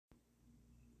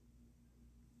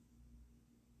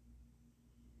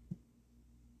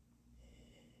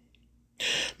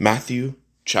Matthew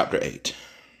chapter 8,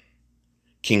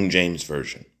 King James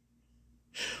Version.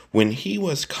 When he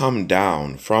was come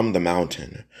down from the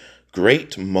mountain,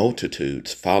 great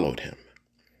multitudes followed him.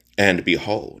 And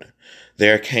behold,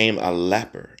 there came a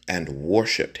leper and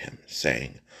worshipped him,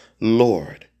 saying,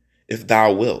 Lord, if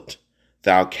thou wilt,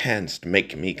 thou canst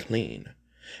make me clean.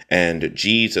 And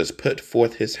Jesus put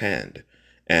forth his hand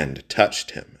and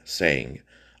touched him, saying,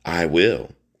 I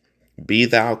will, be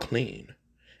thou clean.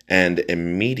 And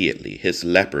immediately his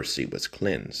leprosy was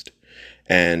cleansed.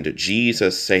 And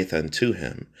Jesus saith unto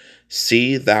him,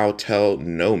 See thou tell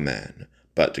no man,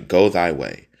 but go thy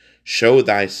way, show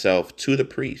thyself to the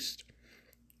priest,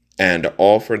 and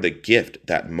offer the gift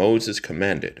that Moses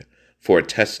commanded for a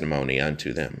testimony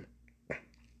unto them.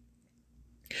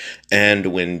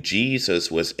 And when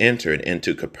Jesus was entered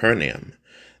into Capernaum,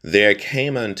 there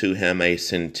came unto him a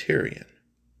centurion,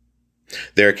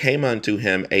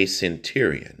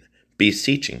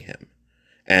 beseeching him,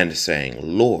 and saying,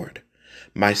 Lord,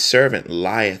 my servant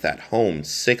lieth at home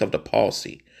sick of the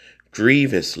palsy,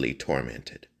 grievously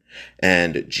tormented.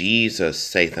 And Jesus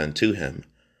saith unto him,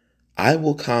 I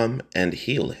will come and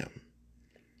heal him.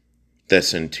 The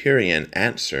centurion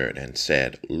answered and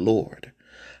said, Lord,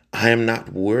 I am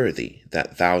not worthy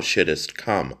that thou shouldest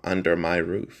come under my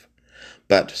roof,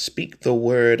 but speak the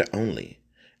word only,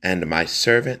 and my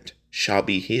servant shall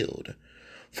be healed.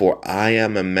 For I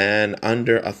am a man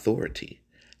under authority,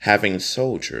 having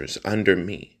soldiers under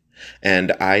me.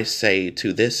 And I say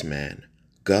to this man,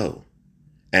 Go,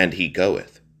 and he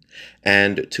goeth,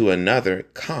 and to another,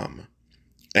 Come,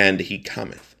 and he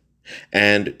cometh,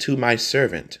 and to my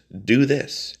servant, Do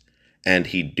this, and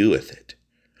he doeth it.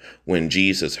 When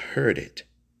Jesus heard it,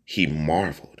 he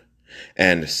marveled,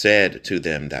 and said to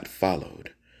them that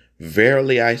followed,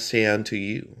 Verily I say unto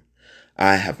you,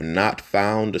 I have not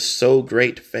found so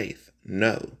great faith,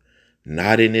 no,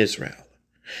 not in Israel.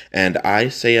 And I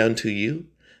say unto you,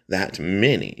 that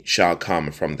many shall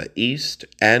come from the east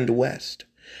and west,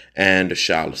 and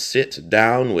shall sit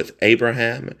down with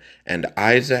Abraham and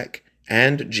Isaac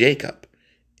and Jacob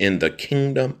in the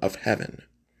kingdom of heaven.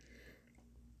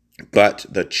 But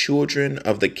the children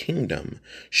of the kingdom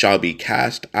shall be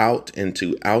cast out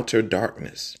into outer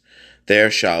darkness.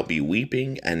 There shall be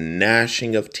weeping and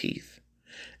gnashing of teeth.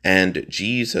 And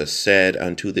Jesus said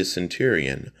unto the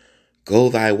centurion, Go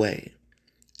thy way,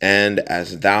 and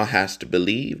as thou hast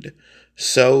believed,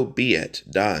 so be it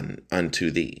done unto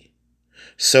thee.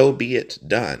 So be it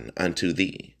done unto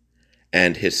thee.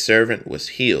 And his servant was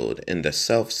healed in the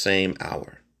selfsame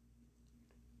hour.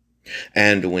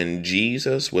 And when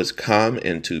Jesus was come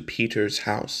into Peter's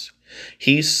house,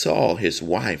 he saw his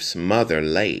wife's mother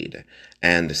laid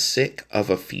and sick of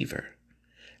a fever.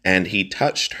 And he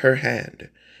touched her hand,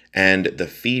 and the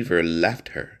fever left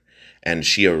her, and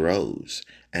she arose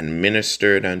and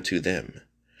ministered unto them.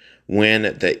 When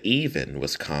the even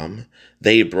was come,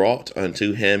 they brought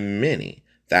unto him many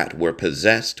that were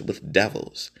possessed with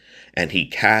devils, and he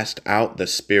cast out the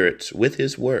spirits with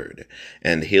his word,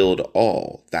 and healed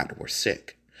all that were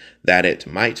sick, that it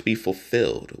might be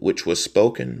fulfilled which was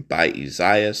spoken by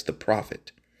Isaiah the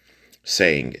prophet,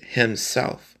 saying,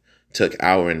 Himself took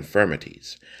our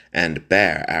infirmities, and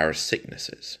bare our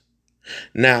sicknesses.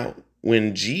 Now,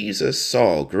 when Jesus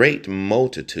saw great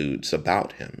multitudes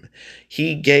about him,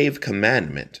 he gave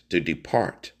commandment to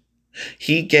depart.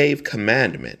 He gave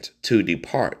commandment to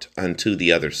depart unto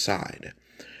the other side.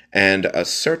 And a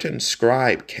certain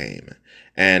scribe came,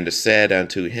 and said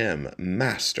unto him,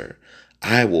 Master,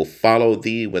 I will follow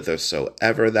thee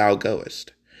whithersoever thou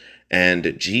goest.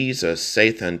 And Jesus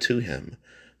saith unto him,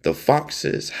 The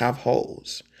foxes have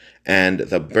holes, and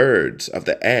the birds of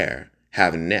the air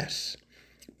have nests,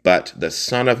 but the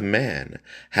Son of Man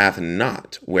hath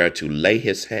not where to lay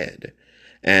his head.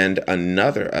 And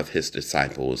another of his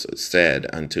disciples said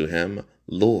unto him,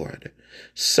 Lord,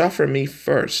 suffer me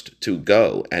first to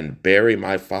go and bury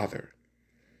my father.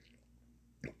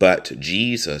 But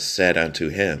Jesus said unto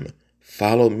him,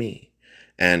 Follow me,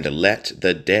 and let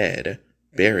the dead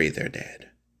bury their dead.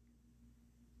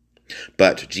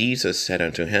 But Jesus said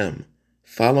unto him,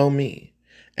 Follow me,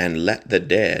 and let the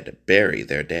dead bury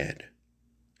their dead.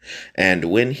 And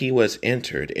when he was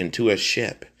entered into a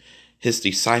ship, his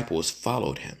disciples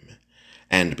followed him.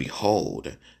 And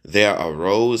behold, there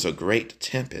arose a great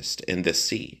tempest in the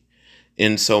sea,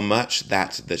 insomuch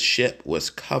that the ship was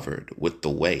covered with the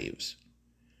waves.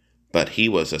 But he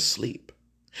was asleep.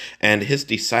 And his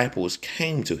disciples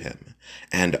came to him,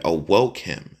 and awoke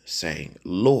him, saying,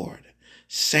 Lord,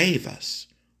 save us,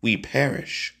 we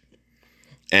perish.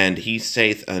 And he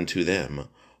saith unto them,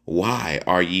 Why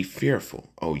are ye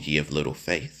fearful, O ye of little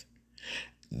faith?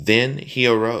 Then he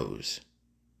arose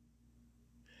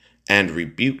and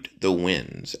rebuked the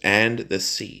winds and the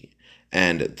sea,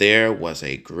 and there was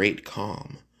a great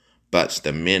calm. But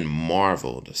the men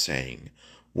marveled, saying,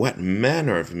 What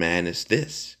manner of man is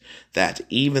this, that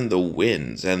even the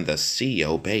winds and the sea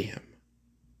obey him?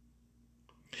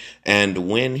 And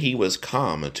when he was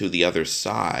come to the other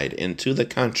side, into the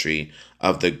country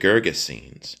of the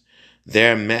Gergesenes,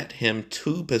 there met him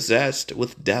two possessed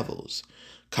with devils,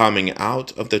 coming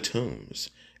out of the tombs,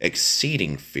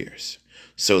 exceeding fierce,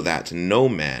 so that no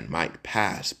man might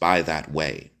pass by that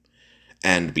way.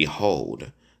 And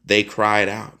behold, they cried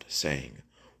out, saying,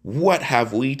 What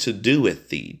have we to do with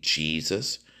thee,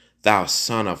 Jesus, thou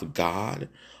Son of God?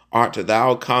 Art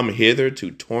thou come hither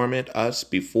to torment us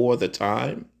before the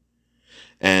time?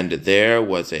 And there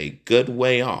was a good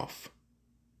way off.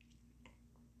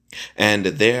 And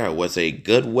there was a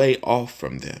good way off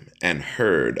from them, an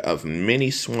herd of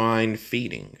many swine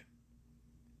feeding.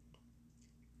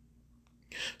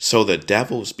 So the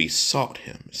devils besought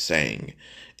him, saying,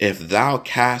 If thou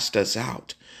cast us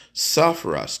out,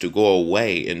 suffer us to go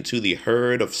away into the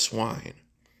herd of swine.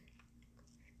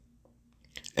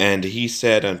 And he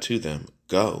said unto them,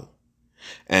 Go.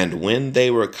 And when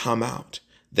they were come out,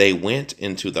 they went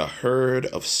into the herd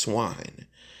of swine.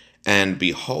 And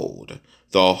behold,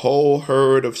 the whole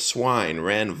herd of swine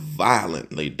ran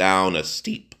violently down a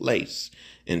steep place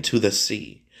into the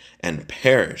sea, and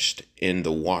perished in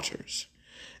the waters.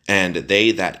 And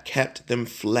they that kept them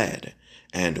fled,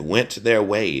 and went their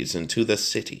ways into the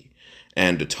city,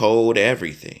 and told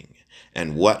everything,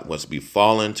 and what was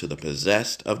befallen to the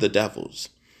possessed of the devils.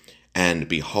 And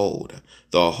behold,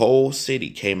 the whole city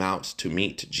came out to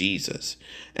meet Jesus,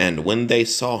 and when they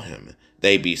saw him,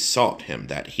 they besought him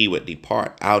that he would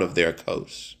depart out of their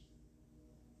coasts.